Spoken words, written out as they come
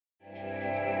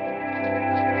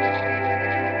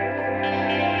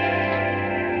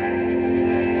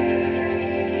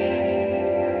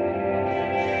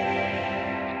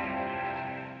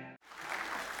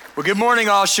Well, good morning,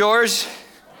 All Shores.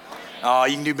 Oh,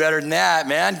 you can do better than that,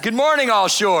 man. Good morning, All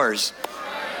Shores.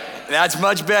 That's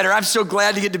much better. I'm so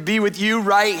glad to get to be with you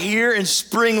right here in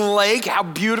Spring Lake. How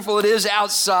beautiful it is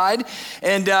outside.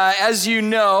 And as you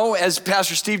know, as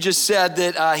Pastor Steve just said,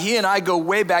 that he and I go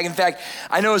way back. In fact,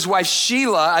 I know his wife,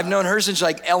 Sheila. I've known her since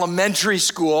like elementary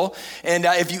school. And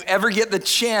if you ever get the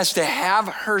chance to have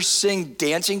her sing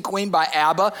Dancing Queen by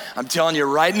ABBA, I'm telling you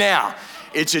right now,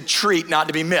 it's a treat not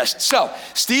to be missed. So,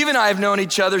 Steve and I have known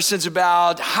each other since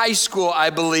about high school, I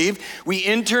believe. We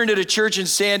interned at a church in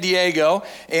San Diego,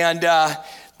 and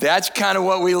that's kind of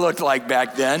what we looked like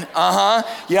back then.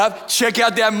 Yep, check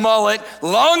out that mullet.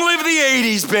 Long live the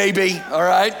 80s, baby, all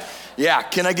right? Yeah,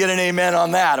 can I get an amen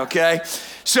on that, okay?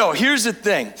 So, here's the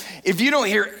thing. If you don't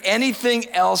hear anything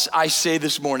else I say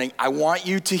this morning, I want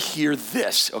you to hear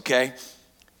this, okay?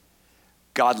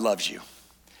 God loves you.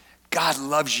 God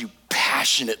loves you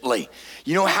passionately.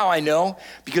 You know how I know?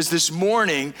 Because this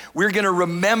morning we're going to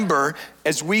remember,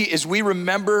 as we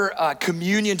remember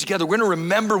communion together, we're going to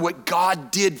remember what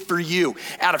God did for you.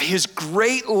 Out of his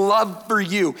great love for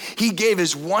you, he gave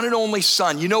his one and only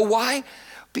son. You know why?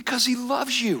 Because he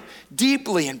loves you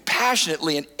deeply and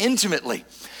passionately and intimately.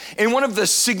 And one of the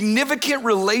significant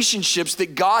relationships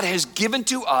that God has given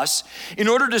to us in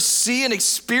order to see and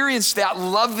experience that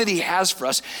love that he has for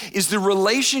us is the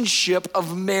relationship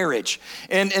of marriage.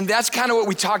 And that's kind of what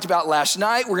we talked about last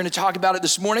night. We're going to talk about it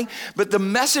this morning. But the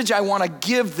message I want to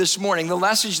give this morning, the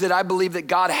message that I believe that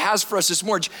God has for us this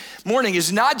morning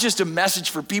is not just a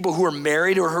message for people who are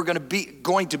married or who are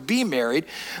going to be married,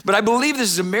 but I believe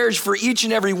this is a marriage for each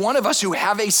and every one of us who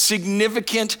have a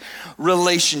significant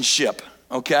relationship.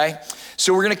 Okay,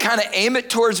 so we're going to kind of aim it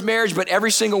towards marriage, but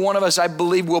every single one of us, I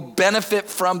believe, will benefit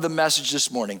from the message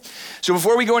this morning. So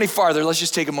before we go any farther, let's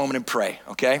just take a moment and pray,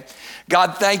 okay?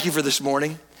 God, thank you for this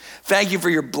morning. Thank you for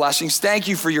your blessings. Thank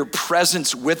you for your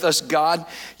presence with us, God.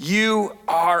 You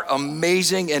are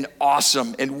amazing and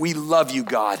awesome, and we love you,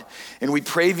 God. And we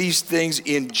pray these things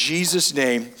in Jesus'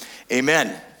 name,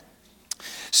 amen.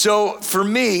 So for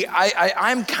me,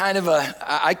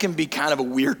 I can be kind of a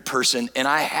weird person, and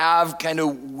I have kind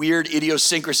of weird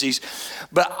idiosyncrasies,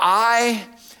 but I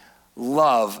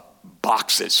love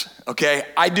boxes, okay?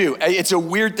 I do. It's a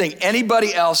weird thing.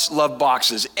 Anybody else love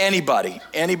boxes? Anybody?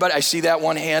 I see that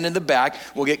one hand in the back.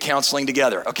 We'll get counseling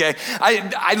together, okay?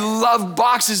 I love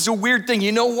boxes. It's a weird thing.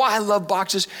 You know why I love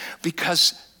boxes?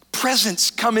 Because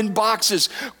presents come in boxes.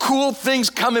 Cool things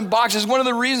come in boxes. One of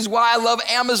the reasons why I love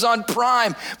Amazon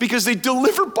Prime, because they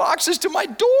deliver boxes to my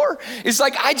door. It's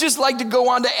like I just like to go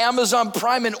onto Amazon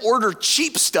Prime and order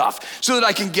cheap stuff so that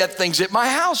I can get things at my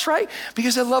house, right?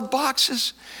 Because I love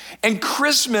boxes. And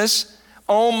Christmas,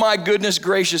 oh my goodness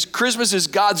gracious, Christmas is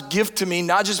God's gift to me,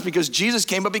 not just because Jesus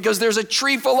came, but because there's a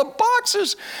tree full of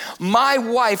boxes. My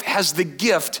wife has the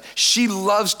gift. She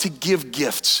loves to give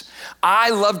gifts. I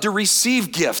love to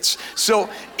receive gifts. So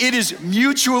it is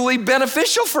mutually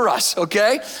beneficial for us,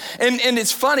 okay? And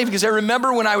it's funny because I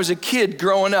remember when I was a kid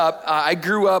growing up, I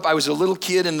was a little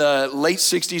kid in the late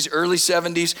 60s, early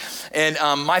 70s, and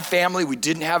my family, we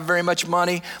didn't have very much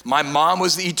money. My mom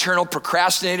was the eternal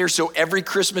procrastinator, so every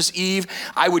Christmas Eve,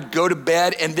 I would go to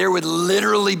bed and there would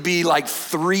literally be like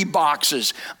 3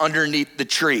 boxes underneath the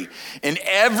tree. And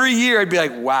every year I'd be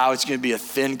like, wow, it's gonna be a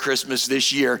thin Christmas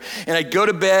this year. And I'd go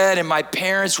to bed and my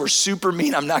parents were super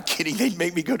mean. I'm not kidding. They'd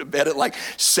make me go to bed at like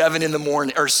 7 in the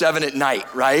morning or 7 at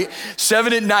night, right?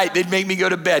 7 at night, they'd make me go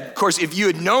to bed. Of course, if you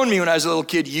had known me when I was a little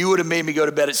kid, you would have made me go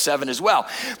to bed at 7 as well.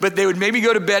 But they would make me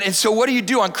go to bed. And so what do you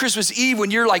do on Christmas Eve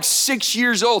when you're like 6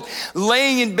 years old,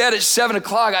 laying in bed at 7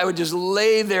 o'clock? I would just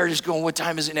lay there just going, what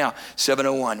time is it now?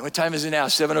 7:01. What time is it now?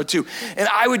 7:02. And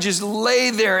I would just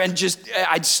lay there and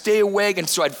I'd stay awake. And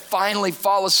so I'd finally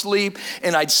fall asleep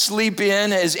and I'd sleep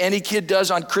in as any kid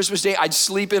does on Christmas Day. I'd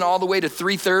sleep in all the way to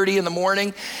 3:30 in the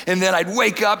morning. And then I'd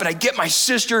wake up and I'd get my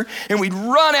sister and we'd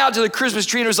run out to the Christmas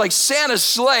tree. And it was like Santa's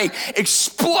sleigh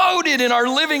exploded in our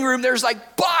living room. There's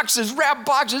like boxes, wrapped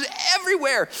boxes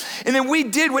everywhere. And then we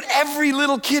did what every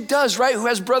little kid does, right? Who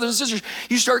has brothers and sisters.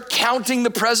 You start counting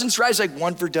the presents, right? It's like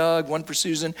 1 for Doug, 1 for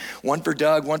Susan, 1 for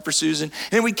Doug, 1 for Susan.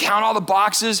 And then we count all the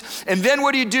boxes. And then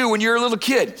what do you do when you're a little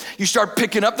kid? You start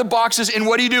picking up the boxes and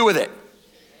what do you do with it?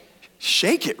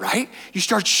 Shake it, right? You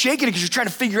start shaking it because you're trying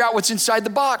to figure out what's inside the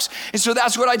box. And so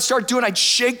that's what I'd start doing. I'd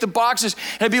shake the boxes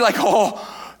and I'd be like,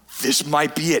 oh, this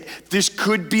might be it. This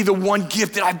could be the one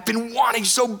gift that I've been wanting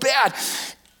so bad.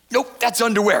 Nope, that's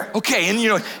underwear. Okay, and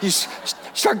you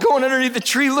start going underneath the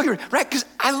tree looking, right? Because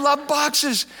I love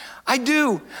boxes. I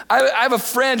do. I have a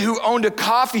friend who owned a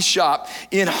coffee shop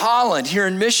in Holland here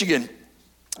in Michigan.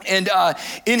 And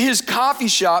in his coffee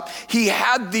shop, he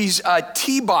had these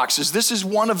tea boxes. This is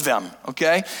one of them,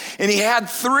 okay? And he had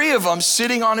 3 of them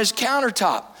sitting on his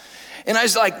countertop. And I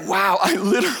was like, wow, I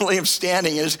literally am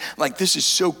standing and it's like, this is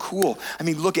so cool. I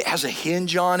mean, look, it has a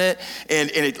hinge on it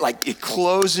and it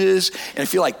closes. And I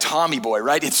feel like Tommy Boy,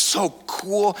 right? It's so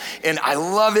cool and I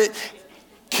love it.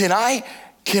 Can I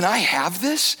have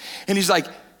this? And he's like,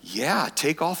 yeah,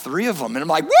 take all 3 of them. And I'm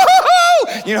like,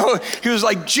 woohoo! You know, he was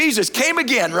like, Jesus came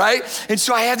again, right? And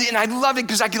so I had it, and I loved it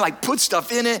because I could like put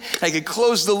stuff in it. I could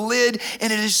close the lid,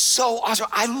 and it is so awesome.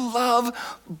 I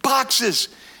love boxes.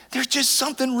 There's just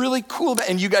something really cool about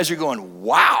it. And you guys are going,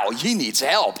 wow, he needs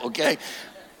help, okay?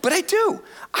 But I do.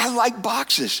 I like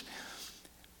boxes.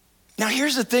 Now,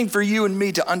 here's the thing for you and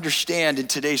me to understand in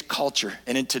today's culture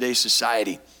and in today's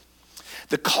society.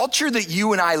 The culture that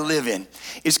you and I live in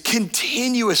is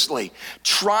continuously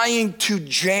trying to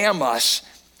jam us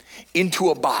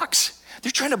into a box.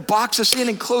 They're trying to box us in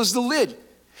and close the lid.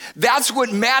 That's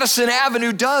what Madison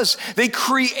Avenue does. They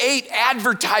create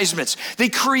advertisements. They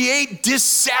create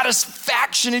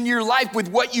dissatisfaction in your life with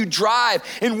what you drive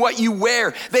and what you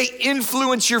wear. They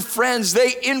influence your friends.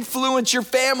 They influence your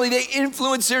family. They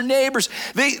influence their neighbors.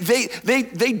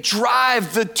 They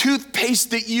drive the toothpaste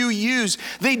that you use.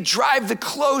 They drive the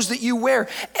clothes that you wear.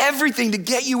 Everything to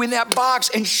get you in that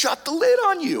box and shut the lid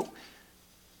on you.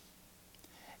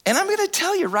 And I'm going to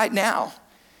tell you right now,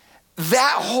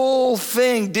 that whole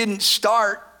thing didn't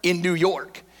start in New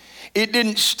York. It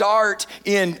didn't start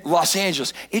in Los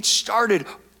Angeles. It started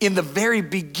in the very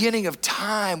beginning of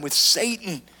time with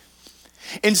Satan.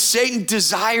 And Satan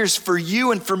desires for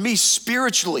you and for me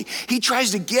spiritually. He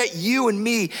tries to get you and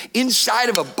me inside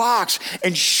of a box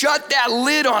and shut that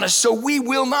lid on us so we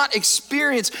will not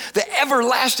experience the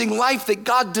everlasting life that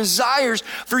God desires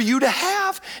for you to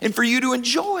have and for you to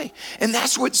enjoy. And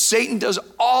that's what Satan does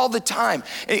all the time.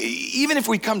 Even if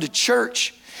we come to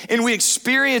church and we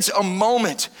experience a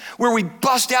moment where we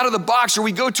bust out of the box, or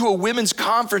we go to a women's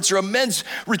conference or a men's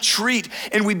retreat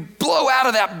and we blow out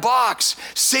of that box,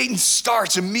 Satan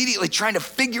starts immediately trying to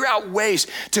figure out ways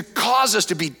to cause us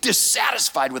to be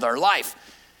dissatisfied with our life,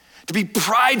 to be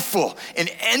prideful and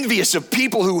envious of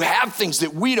people who have things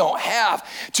that we don't have,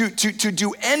 to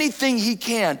do anything he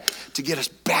can to get us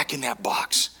back in that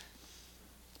box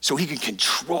so he can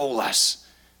control us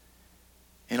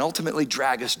and ultimately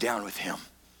drag us down with him.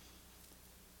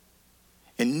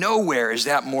 And nowhere is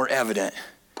that more evident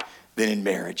than in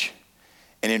marriage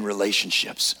and in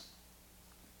relationships.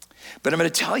 But I'm going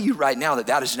to tell you right now that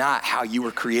that is not how you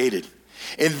were created.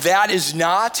 And that is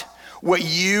not what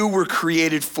you were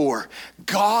created for.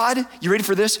 God, you ready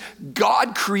for this?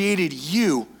 God created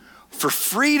you for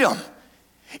freedom.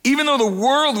 Even though the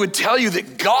world would tell you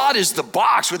that God is the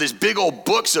box with his big old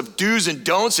books of do's and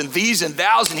don'ts and these and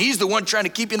thous, and he's the one trying to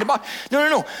keep you in the box.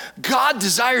 No. God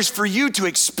desires for you to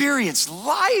experience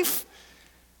life.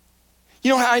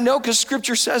 You know how I know? Because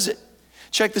scripture says it.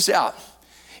 Check this out.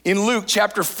 In Luke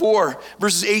chapter 4,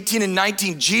 verses 18 and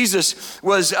 19, Jesus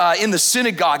was in the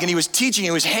synagogue and he was teaching.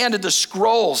 He was handed the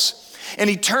scrolls and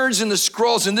he turns in the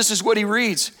scrolls and this is what he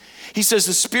reads. He says,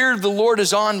 the Spirit of the Lord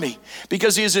is on me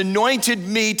because he has anointed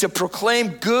me to proclaim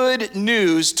good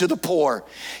news to the poor.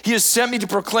 He has sent me to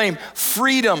proclaim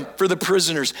freedom for the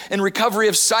prisoners and recovery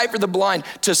of sight for the blind,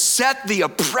 to set the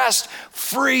oppressed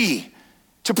free,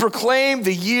 to proclaim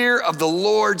the year of the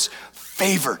Lord's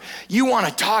favor. You want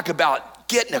to talk about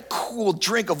getting a cool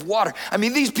drink of water. I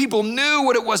mean, these people knew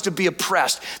what it was to be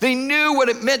oppressed. They knew what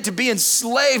it meant to be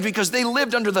enslaved because they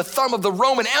lived under the thumb of the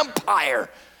Roman Empire.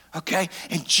 Okay?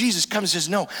 And Jesus comes and says,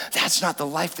 no, that's not the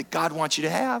life that God wants you to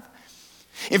have.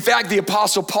 In fact, the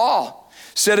Apostle Paul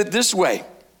said it this way.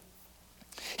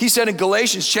 He said in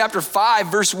Galatians chapter 5,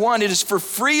 verse 1, it is for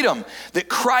freedom that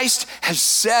Christ has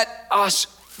set us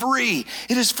free.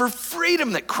 It is for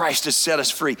freedom that Christ has set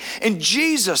us free. And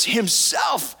Jesus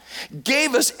himself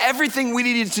gave us everything we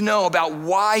needed to know about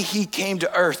why he came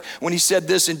to earth when he said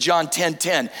this in John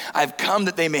 10:10, I've come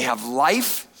that they may have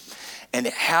life and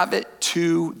have it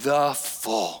to the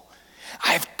full.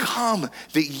 I've come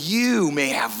that you may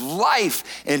have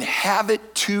life and have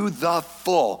it to the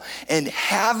full. And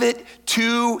have it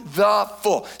to the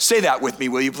full. Say that with me,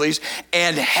 will you please?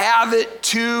 And have it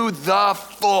to the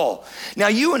full. Now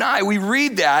you and I, we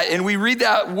read that and we read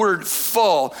that word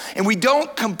full and we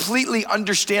don't completely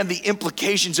understand the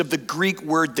implications of the Greek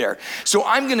word there. So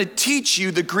I'm gonna teach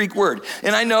you the Greek word.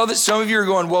 And I know that some of you are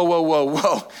going,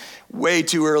 whoa. Way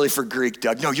too early for Greek,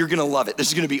 Doug. No, you're gonna love it. This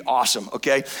is gonna be awesome,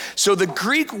 okay? So the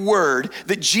Greek word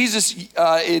that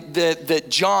that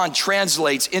John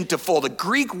translates into full, the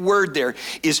Greek word there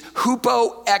is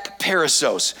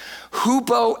hupoekperissos.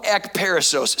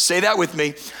 Hupoekperissos. Say that with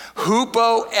me.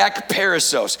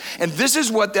 Hupoekperissos. And this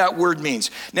is what that word means.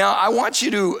 Now, I want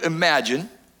you to imagine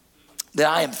that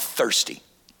I am thirsty,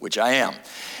 which I am.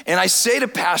 And I say to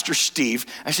Pastor Steve,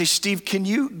 I say, Steve, can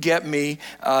you get me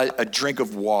a drink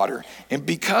of water? And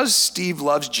because Steve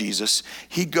loves Jesus,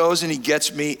 he goes and he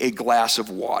gets me a glass of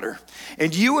water.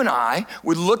 And you and I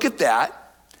would look at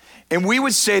that and we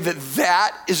would say that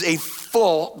that is a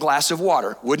full glass of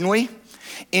water, wouldn't we?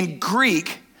 In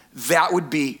Greek, that would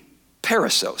be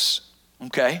perissos,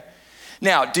 okay?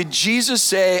 Now, did Jesus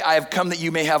say, I have come that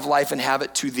you may have life and have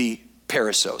it to the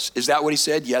perissos? Is that what he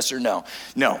said? Yes or no?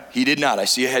 No, he did not. I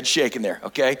see a head shaking there,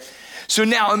 okay? So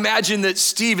now imagine that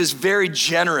Steve is very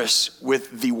generous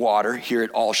with the water here at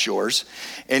All Shores,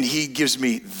 and he gives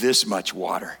me this much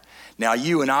water. Now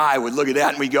you and I would look at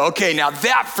that and we go, okay, now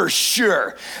that for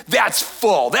sure, that's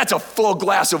full. That's a full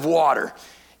glass of water.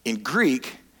 In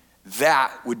Greek,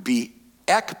 that would be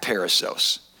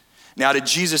ekperissos. Now did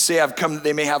Jesus say, I've come that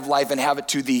they may have life and have it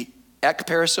to the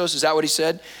ekperissos? Is that what he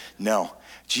said? No.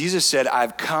 Jesus said,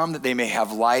 I've come that they may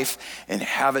have life and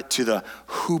have it to the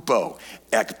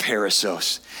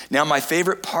hupoekperissos. Now, my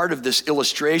favorite part of this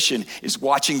illustration is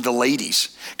watching the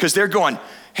ladies, because they're going,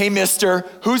 hey, mister,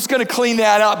 who's gonna clean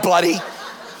that up, buddy?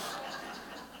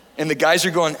 And the guys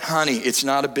are going, honey, it's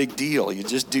not a big deal. You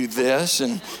just do this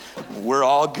and we're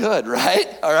all good, right?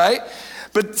 All right?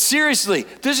 But seriously,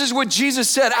 this is what Jesus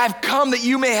said. I've come that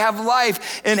you may have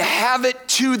life and have it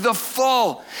to the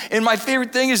full. And my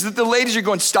favorite thing is that the ladies are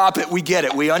going, stop it, we get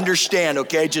it, we understand,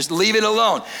 okay? Just leave it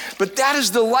alone. But that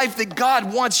is the life that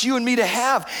God wants you and me to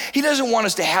have. He doesn't want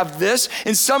us to have this.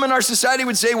 And some in our society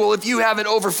would say, well, if you have it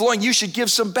overflowing, you should give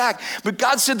some back. But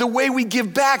God said the way we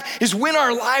give back is when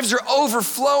our lives are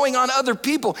overflowing on other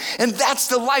people. And that's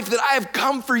the life that I have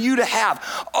come for you to have.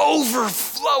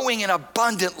 Overflowing and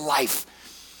abundant life.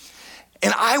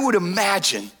 And I would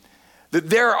imagine that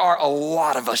there are a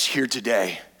lot of us here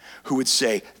today who would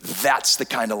say, that's the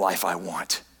kind of life I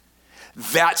want.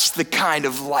 That's the kind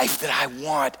of life that I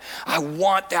want. I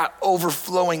want that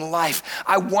overflowing life.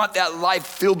 I want that life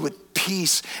filled with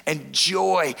peace and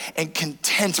joy and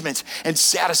contentment and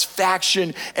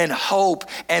satisfaction and hope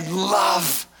and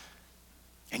love.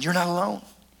 And you're not alone.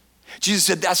 Jesus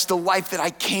said, that's the life that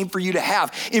I came for you to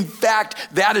have. In fact,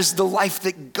 that is the life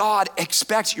that God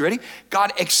expects. You ready?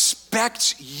 God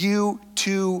expects you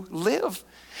to live.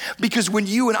 Because when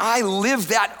you and I live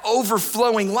that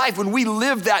overflowing life, when we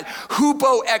live that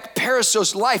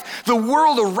hupoekperissos life, the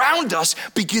world around us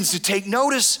begins to take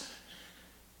notice.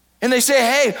 And they say,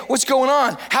 hey, what's going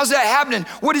on? How's that happening?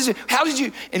 What is it? How did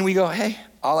you? And we go, hey,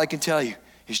 all I can tell you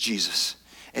is Jesus.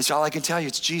 It's all I can tell you,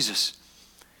 it's Jesus.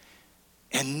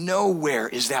 And nowhere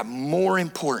is that more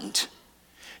important.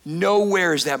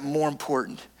 Nowhere is that more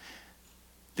important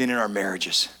than in our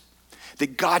marriages.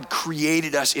 That God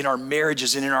created us in our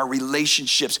marriages and in our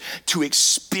relationships to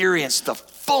experience the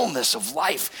fullness of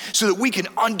life so that we can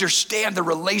understand the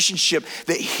relationship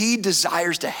that He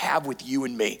desires to have with you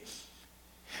and me.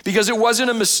 Because it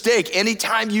wasn't a mistake.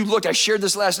 Anytime you look, I shared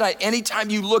this last night, anytime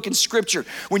you look in Scripture,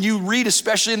 when you read,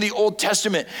 especially in the Old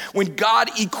Testament, when God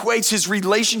equates His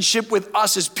relationship with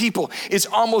us as people, it's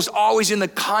almost always in the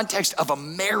context of a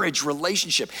marriage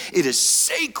relationship. It is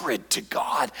sacred to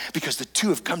God because the two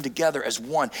have come together as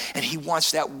one, and He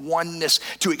wants that oneness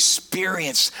to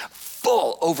experience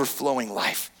full overflowing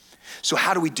life. So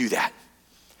how do we do that?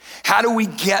 How do we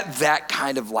get that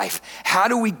kind of life? How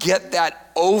do we get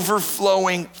that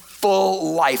overflowing,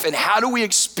 full life? And how do we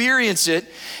experience it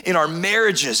in our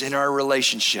marriages, in our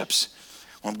relationships?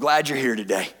 Well, I'm glad you're here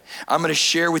today. I'm gonna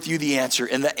share with you the answer.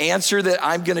 And the answer that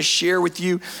I'm gonna share with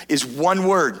you is one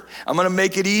word. I'm gonna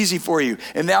make it easy for you.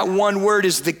 And that one word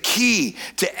is the key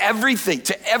to everything,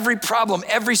 to every problem,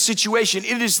 every situation.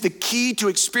 It is the key to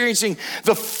experiencing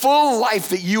the full life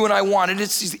that you and I want. And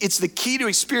it's the key to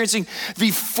experiencing the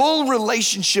full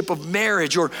relationship of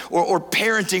marriage or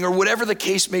parenting or whatever the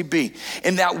case may be.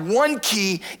 And that one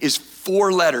key is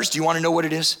 4 letters. Do you wanna know what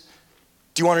it is?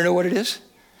 Do you wanna know what it is?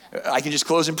 I can just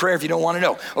close in prayer if you don't want to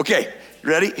know. Okay,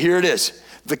 ready? Here it is.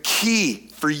 The key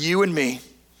for you and me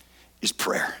is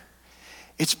prayer.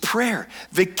 It's prayer.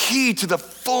 The key to the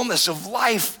fullness of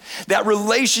life, that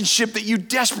relationship that you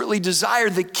desperately desire,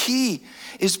 the key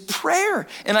is prayer.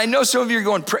 And I know some of you are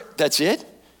going, that's it?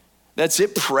 That's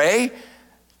it? Pray?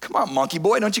 Come on, monkey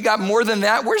boy, don't you got more than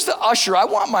that? Where's the usher? I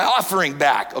want my offering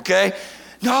back, okay?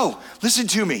 No, listen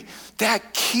to me.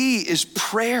 That key is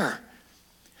prayer.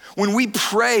 when we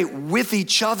pray with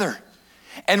each other,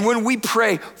 and when we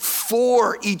pray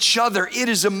for each other, it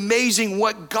is amazing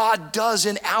what God does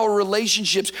in our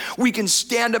relationships. We can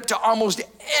stand up to almost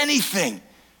anything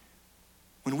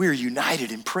when we are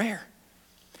united in prayer.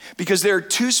 Because there are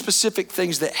two specific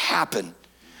things that happen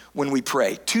when we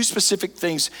pray. Two specific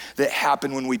things that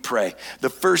happen when we pray. The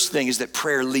first thing is that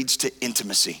prayer leads to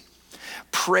intimacy.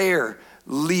 Prayer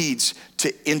leads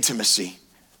to intimacy,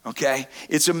 okay?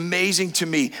 It's amazing to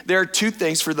me. There are two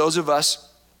things for those of us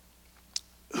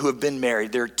who have been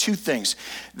married. There are two things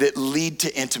that lead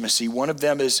to intimacy. One of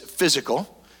them is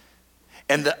physical,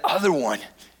 and the other one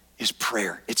is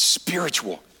prayer. It's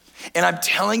spiritual. And I'm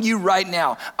telling you right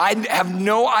now, I have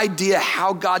no idea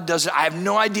how God does it. I have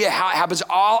no idea how it happens.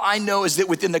 All I know is that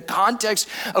within the context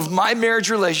of my marriage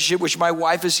relationship, which my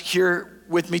wife is here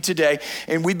with me today,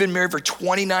 and we've been married for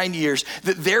 29 years,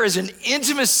 that there is an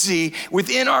intimacy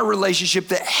within our relationship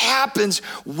that happens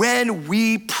when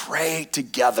we pray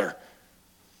together.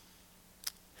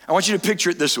 I want you to picture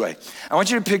it this way. I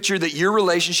want you to picture that your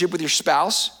relationship with your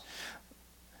spouse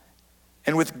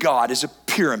and with God is a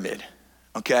pyramid,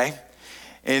 okay?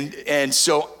 And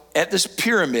so at this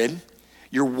pyramid,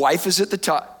 your wife is at the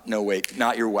top. No, wait,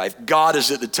 not your wife. God is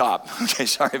at the top. Okay,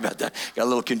 sorry about that. Got a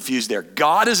little confused there.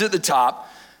 God is at the top.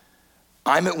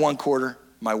 I'm at one corner.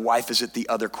 My wife is at the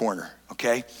other corner,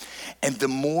 okay? And the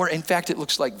more, in fact, it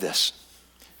looks like this.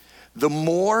 The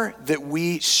more that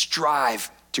we strive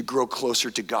to grow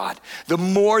closer to God, the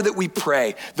more that we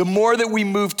pray, the more that we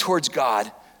move towards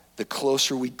God, the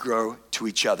closer we grow to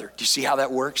each other. Do you see how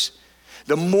that works?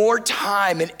 The more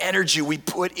time and energy we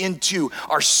put into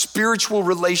our spiritual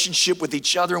relationship with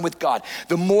each other and with God,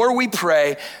 the more we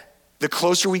pray, the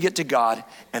closer we get to God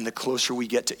and the closer we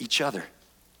get to each other.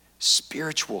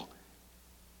 Spiritual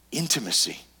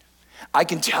intimacy. I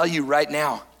can tell you right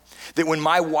now that when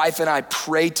my wife and I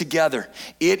pray together,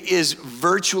 it is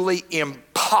virtually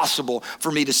impossible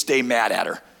for me to stay mad at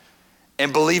her.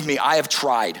 And believe me, I have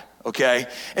tried, okay?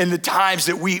 And the times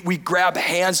that we grab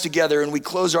hands together and we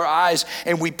close our eyes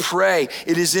and we pray,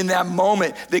 it is in that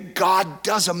moment that God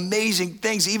does amazing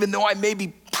things, even though I may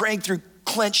be praying through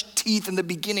clenched teeth in the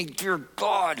beginning. Dear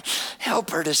God,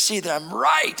 help her to see that I'm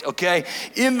right, okay?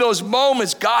 In those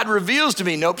moments, God reveals to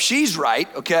me, nope, she's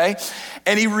right, okay?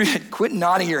 And quit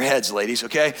nodding your heads, ladies,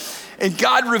 okay? And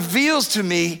God reveals to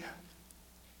me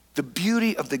the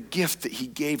beauty of the gift that he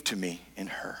gave to me in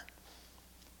her.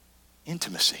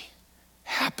 Intimacy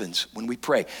happens when we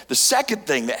pray. The second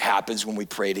thing that happens when we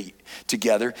pray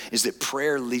together is that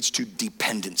prayer leads to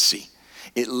dependency.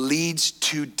 It leads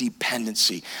to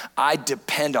dependency. I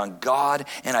depend on God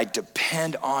and I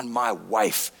depend on my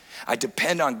wife. I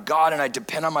depend on God and I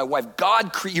depend on my wife.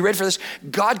 You ready for this?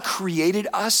 God created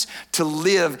us to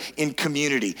live in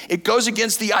community. It goes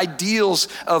against the ideals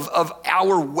of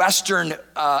our Western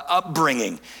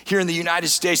upbringing here in the United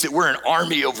States, that we're an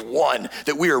army of one,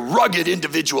 that we are rugged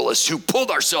individualists who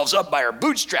pulled ourselves up by our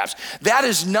bootstraps. That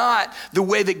is not the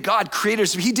way that God created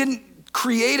us. He didn't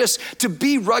create us to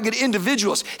be rugged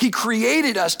individuals. He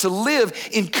created us to live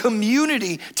in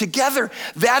community together.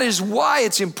 That is why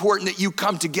it's important that you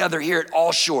come together here at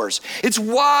All Shores. It's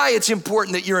why it's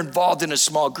important that you're involved in a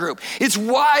small group. It's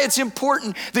why it's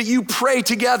important that you pray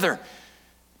together,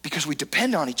 because we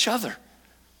depend on each other.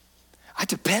 I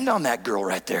depend on that girl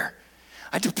right there.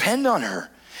 I depend on her.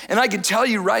 And I can tell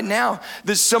you right now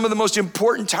that some of the most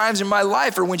important times in my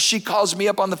life are when she calls me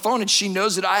up on the phone and she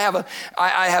knows that I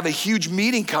have a huge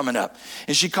meeting coming up.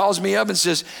 And she calls me up and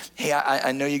says, hey,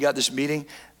 I know you got this meeting.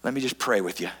 Let me just pray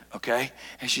with you, okay?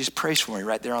 And she just prays for me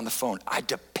right there on the phone. I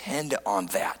depend on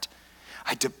that.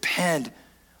 I depend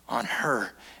on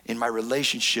her in my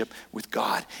relationship with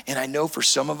God. And I know for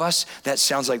some of us, that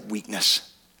sounds like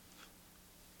weakness.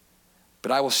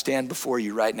 But I will stand before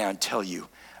you right now and tell you,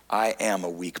 I am a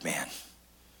weak man.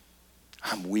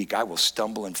 I'm weak. I will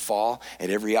stumble and fall at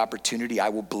every opportunity. I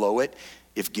will blow it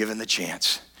if given the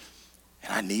chance.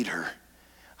 And I need her.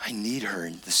 I need her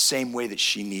in the same way that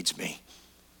she needs me.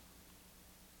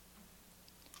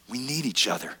 We need each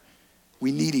other.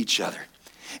 We need each other.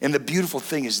 And the beautiful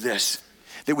thing is this,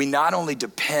 that we not only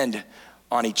depend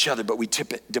on each other, but we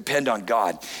depend on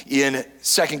God. In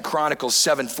 2 Chronicles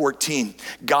 7:14,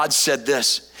 God said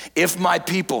this, if my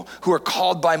people who are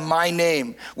called by my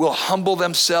name will humble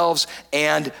themselves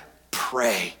and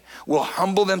pray, will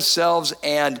humble themselves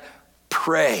and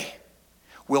pray,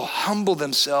 will humble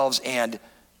themselves and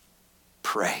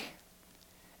pray,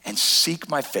 and seek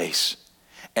my face,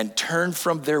 and turn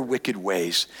from their wicked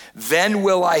ways, then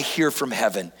will I hear from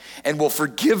heaven and will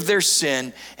forgive their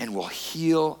sin and will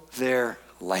heal their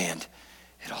land.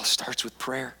 It all starts with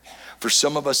prayer. For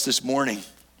some of us this morning,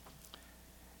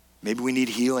 Maybe we need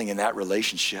healing in that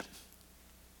relationship.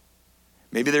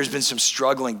 Maybe there's been some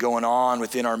struggling going on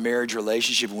within our marriage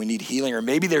relationship and we need healing. Or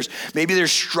maybe there's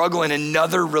struggle in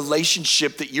another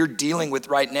relationship that you're dealing with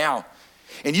right now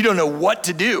and you don't know what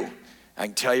to do. I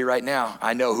can tell you right now,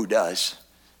 I know who does.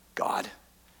 God.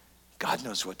 God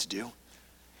knows what to do.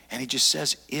 And he just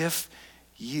says, if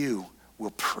you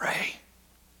will pray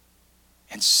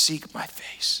and seek my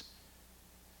face,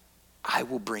 I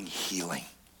will bring healing.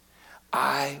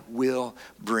 I will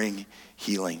bring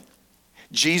healing.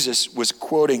 Jesus was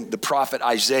quoting the prophet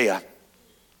Isaiah,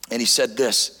 and he said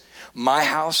this, my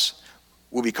house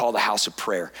will be called a house of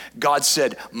prayer. God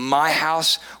said, my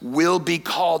house will be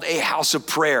called a house of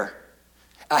prayer.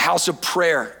 A house of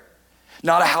prayer,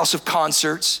 not a house of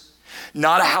concerts,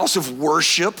 not a house of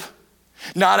worship,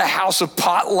 not a house of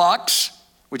potlucks,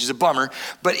 which is a bummer,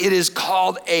 but it is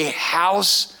called a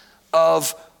house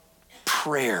of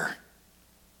prayer.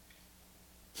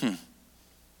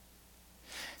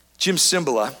 Jim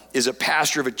Cymbala is a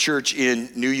pastor of a church in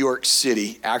New York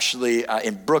City, actually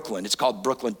in Brooklyn. It's called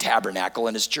Brooklyn Tabernacle,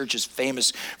 and his church is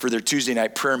famous for their Tuesday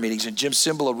night prayer meetings. And Jim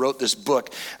Cymbala wrote this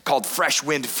book called Fresh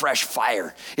Wind, Fresh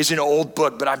Fire. It's an old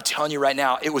book, but I'm telling you right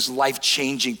now, it was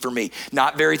life-changing for me.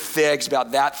 Not very thick, it's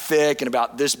about that thick and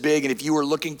about this big. And if you were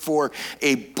looking for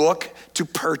a book to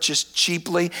purchase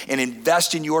cheaply and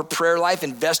invest in your prayer life,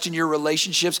 invest in your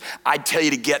relationships, I'd tell you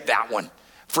to get that one.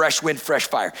 Fresh Wind, Fresh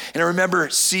Fire. And I remember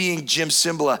seeing Jim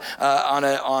Cymbala on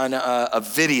a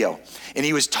video, and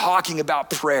he was talking about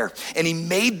prayer, and he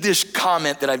made this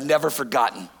comment that I've never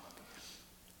forgotten.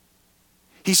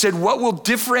 He said, what will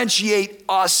differentiate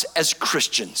us as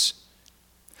Christians?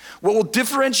 What will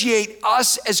differentiate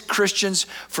us as Christians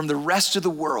from the rest of the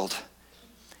world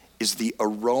is the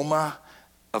aroma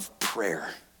of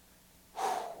prayer. Whew,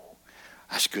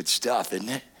 that's good stuff, isn't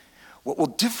it? What will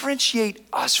differentiate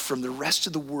us from the rest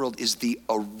of the world is the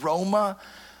aroma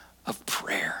of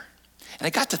prayer. And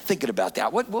I got to thinking about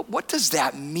that. What does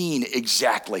that mean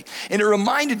exactly? And it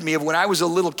reminded me of when I was a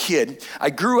little kid.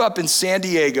 I grew up in San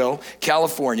Diego,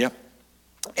 California.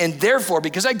 And therefore,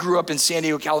 because I grew up in San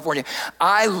Diego, California,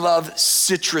 I love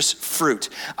citrus fruit.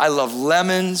 I love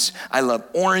lemons, I love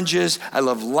oranges, I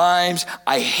love limes.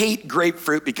 I hate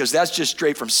grapefruit because that's just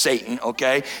straight from Satan,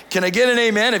 okay? Can I get an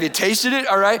amen? Have you tasted it?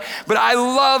 All right. But I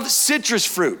love citrus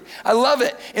fruit. I love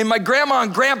it. And my grandma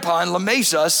and grandpa in La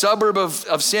Mesa, a suburb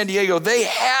of San Diego, they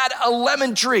had a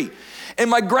lemon tree. And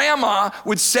my grandma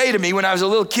would say to me when I was a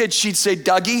little kid, she'd say,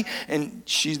 Dougie, and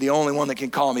she's the only one that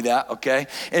can call me that, okay?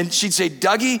 And she'd say,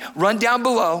 Dougie, run down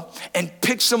below and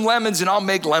pick some lemons and I'll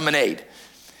make lemonade.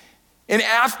 And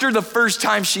after the first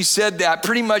time she said that,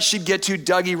 pretty much she'd get to,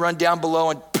 Dougie, run down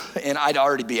below, and I'd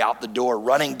already be out the door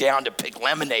running down to pick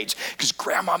lemonades because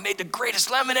grandma made the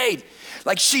greatest lemonade.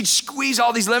 Like she'd squeeze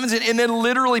all these lemons in and then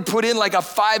literally put in like a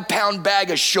 5-pound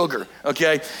bag of sugar,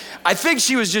 okay? I think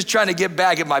she was just trying to get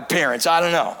back at my parents. I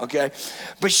don't know, okay?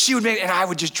 But she would make, and I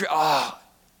would just drink,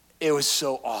 it was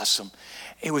so awesome.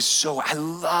 I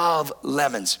love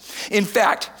lemons. In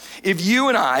fact, if you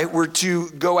and I were to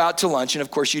go out to lunch, and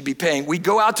of course you'd be paying, we'd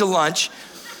go out to lunch,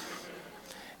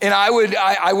 and I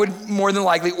would more than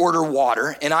likely order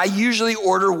water, and I usually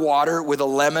order water with a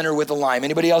lemon or with a lime.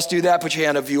 Anybody else do that? Put your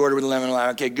hand up if you order with a lemon or lime.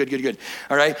 Okay, good.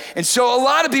 All right? And so a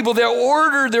lot of people, they'll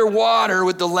order their water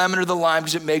with the lemon or the lime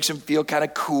because it makes them feel kind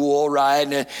of cool, right?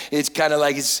 And it's kind of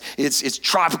like it's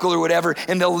tropical or whatever,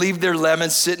 and they'll leave their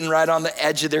lemon sitting right on the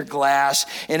edge of their glass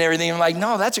and everything. I'm like,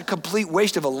 no, that's a complete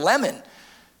waste of a lemon.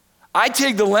 I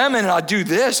take the lemon and I'll do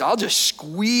this. I'll just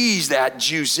squeeze that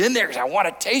juice in there because I want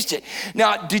to taste it.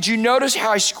 Now, did you notice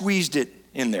how I squeezed it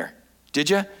in there? Did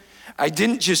you? I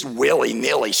didn't just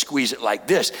willy-nilly squeeze it like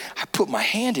this. I put my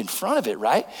hand in front of it,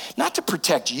 right? Not to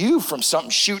protect you from something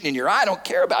shooting in your eye. I don't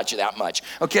care about you that much,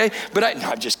 okay? But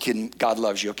I'm just kidding. God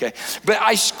loves you, okay? But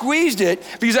I squeezed it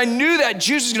because I knew that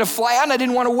juice was going to fly out and I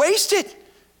didn't want to waste it.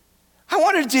 I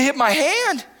wanted it to hit my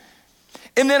hand.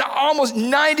 And then almost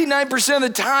 99% of the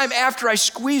time after I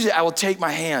squeeze it, I will take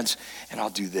my hands and I'll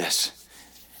do this.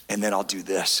 And then I'll do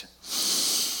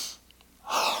this.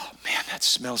 Oh man, that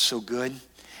smells so good.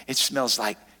 It smells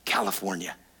like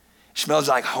California. It smells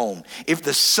like home. If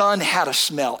the sun had a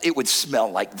smell, it would smell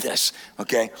like this,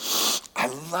 okay? I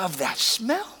love that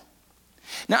smell.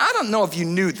 Now, I don't know if you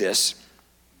knew this,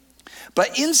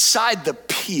 but inside the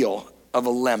peel of a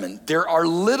lemon, there are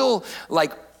little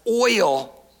like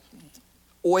oil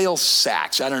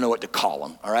sacs, I don't know what to call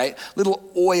them, all right?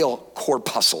 Little oil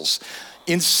corpuscles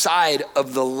inside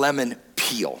of the lemon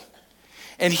peel.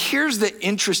 And here's the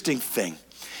interesting thing.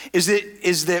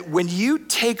 is that when you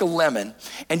take a lemon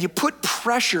and you put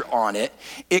pressure on it,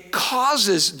 it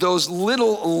causes those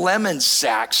little lemon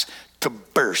sacs to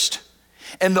burst.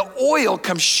 And the oil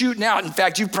comes shooting out. In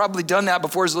fact, you've probably done that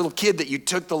before as a little kid, that you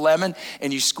took the lemon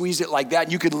and you squeezed it like that,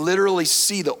 and you could literally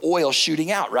see the oil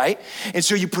shooting out, right? And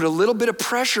so you put a little bit of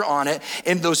pressure on it,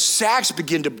 and those sacs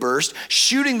begin to burst,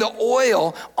 shooting the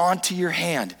oil onto your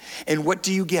hand. And what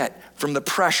do you get from the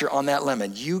pressure on that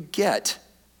lemon? You get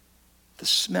the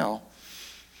smell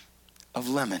of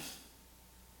lemon.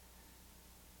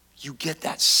 You get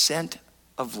that scent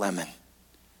of lemon.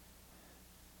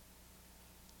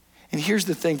 And here's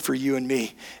the thing for you and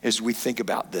me as we think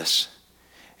about this,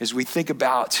 as we think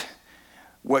about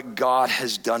what God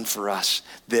has done for us,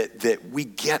 that we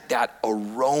get that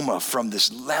aroma from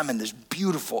this lemon, this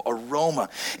beautiful aroma.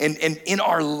 And in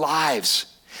our lives,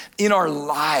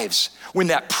 when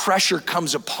that pressure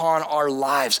comes upon our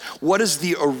lives, what is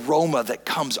the aroma that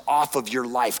comes off of your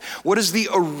life? What is the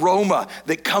aroma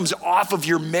that comes off of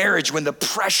your marriage when the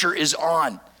pressure is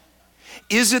on?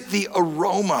 Is it the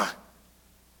aroma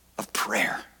of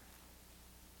prayer?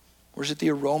 Or is it the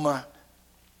aroma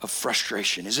of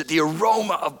frustration? Is it the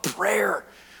aroma of prayer?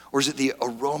 Or is it the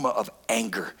aroma of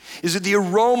anger? Is it the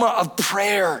aroma of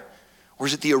prayer? Or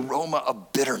is it the aroma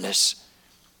of bitterness?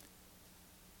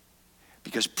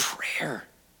 Because prayer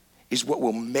is what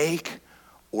will make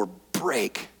or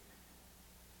break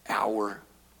our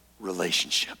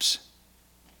relationships.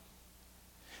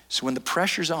 So when the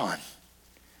pressure's on,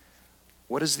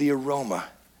 what is the aroma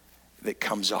that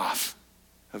comes off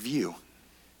of you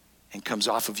and comes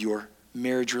off of your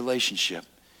marriage relationship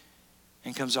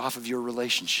and comes off of your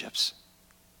relationships?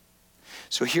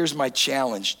 So here's my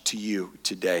challenge to you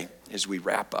today as we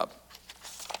wrap up.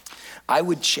 I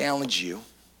would challenge you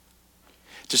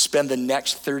to spend the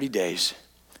next 30 days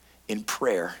in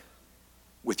prayer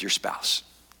with your spouse.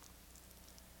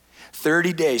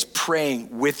 30 days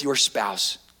praying with your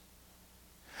spouse.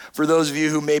 For those of you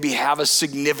who maybe have a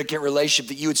significant relationship,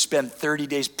 that you would spend 30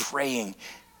 days praying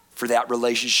for that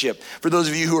relationship. For those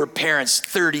of you who are parents,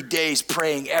 30 days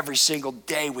praying every single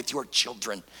day with your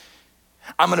children.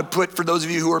 For those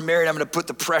of you who are married, I'm gonna put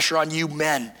the pressure on you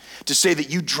men to say that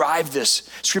you drive this.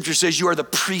 Scripture says you are the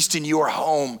priest in your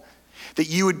home, that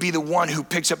you would be the one who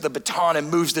picks up the baton and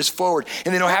moves this forward.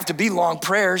 And they don't have to be long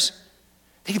prayers.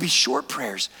 They can be short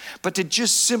prayers, but to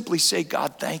just simply say,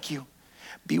 God, thank you.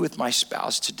 Be with my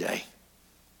spouse today.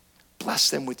 Bless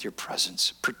them with your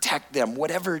presence. Protect them,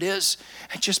 whatever it is,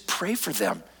 and just pray for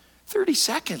them. 30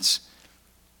 seconds.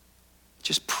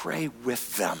 Just pray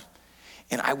with them.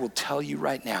 And I will tell you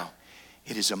right now,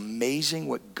 it is amazing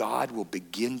what God will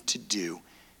begin to do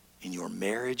in your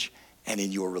marriage and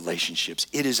in your relationships.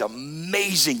 It is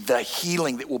amazing the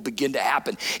healing that will begin to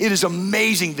happen. It is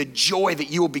amazing the joy that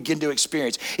you will begin to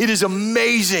experience. It is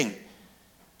amazing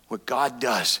what God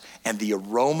does and the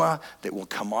aroma that will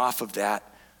come off of that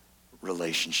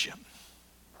relationship.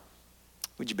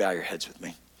 Would you bow your heads with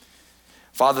me?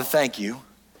 Father, thank you.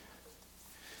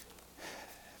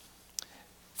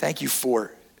 Thank you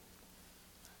for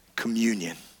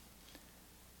communion.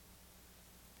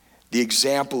 The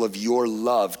example of your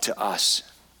love to us,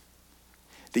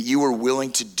 that you were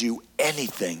willing to do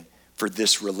anything for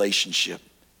this relationship,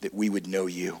 that we would know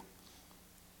you.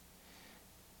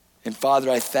 And Father,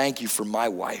 I thank you for my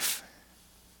wife.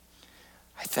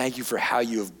 I thank you for how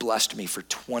you have blessed me for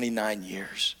 29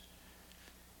 years.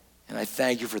 And I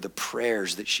thank you for the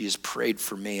prayers that she has prayed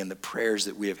for me and the prayers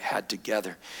that we have had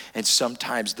together. And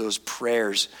sometimes those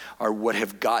prayers are what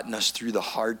have gotten us through the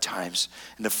hard times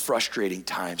and the frustrating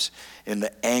times and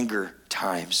the anger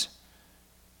times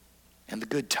and the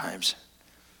good times.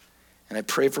 And I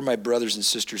pray for my brothers and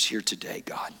sisters here today,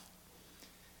 God.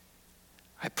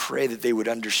 I pray that they would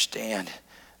understand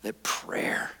that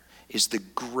prayer is the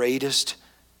greatest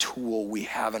tool we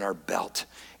have in our belt.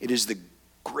 It is the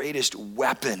greatest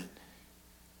weapon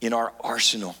in our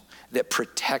arsenal that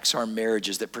protects our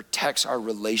marriages, that protects our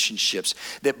relationships,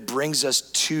 that brings us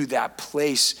to that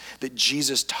place that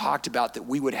Jesus talked about, that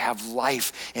we would have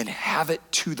life and have it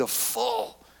to the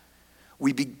full.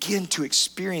 We begin to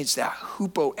experience that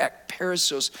hupo ek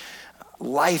perissos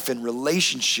life and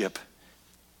relationship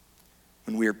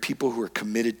when we are people who are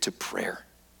committed to prayer.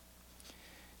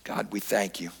 God, we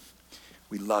thank you.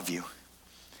 We love you.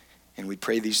 And we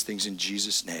pray these things in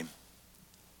Jesus' name.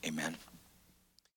 Amen.